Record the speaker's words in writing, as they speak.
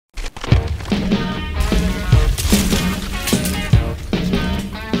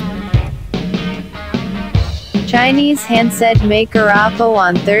Chinese handset maker OPPO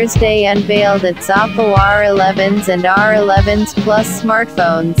on Thursday unveiled its OPPO R11s and R11s Plus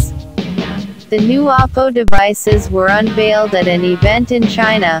smartphones. The new OPPO devices were unveiled at an event in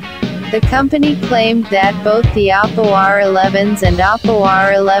China. The company claimed that both the OPPO R11s and OPPO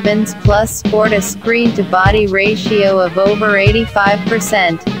R11s Plus sport a screen-to-body ratio of over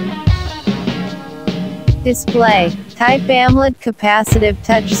 85%. Display type AMOLED capacitive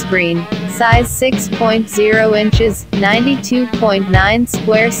touchscreen, size 6.0 inches, 92.9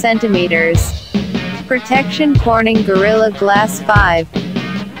 square centimeters. Protection Corning Gorilla Glass 5.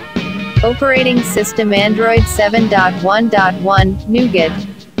 Operating system Android 7.1.1, Nougat.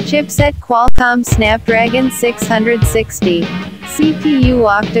 Chipset Qualcomm Snapdragon 660. CPU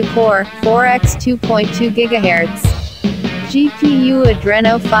octa-core, 4x 2.2 GHz. GPU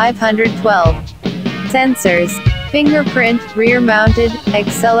Adreno 512. Sensors: fingerprint, rear-mounted,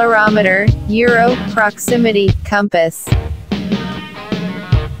 accelerometer, gyro, proximity, compass.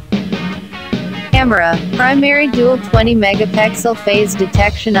 Camera: primary dual 20-megapixel phase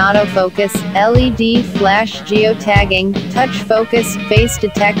detection autofocus, LED flash geotagging, touch focus, face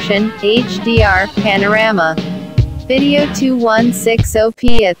detection, HDR, panorama. Video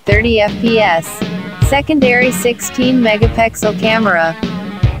 2160p at 30 fps. Secondary 16-megapixel camera.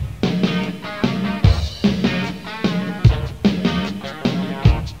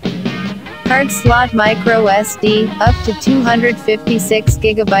 Card slot micro SD, up to 256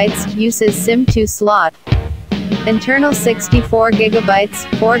 GB, uses SIM2 slot. Internal 64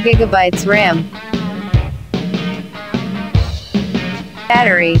 GB, 4 GB RAM.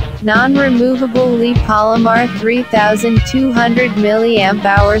 Battery: non-removable Li polymer 3200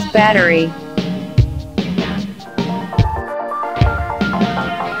 mAh battery.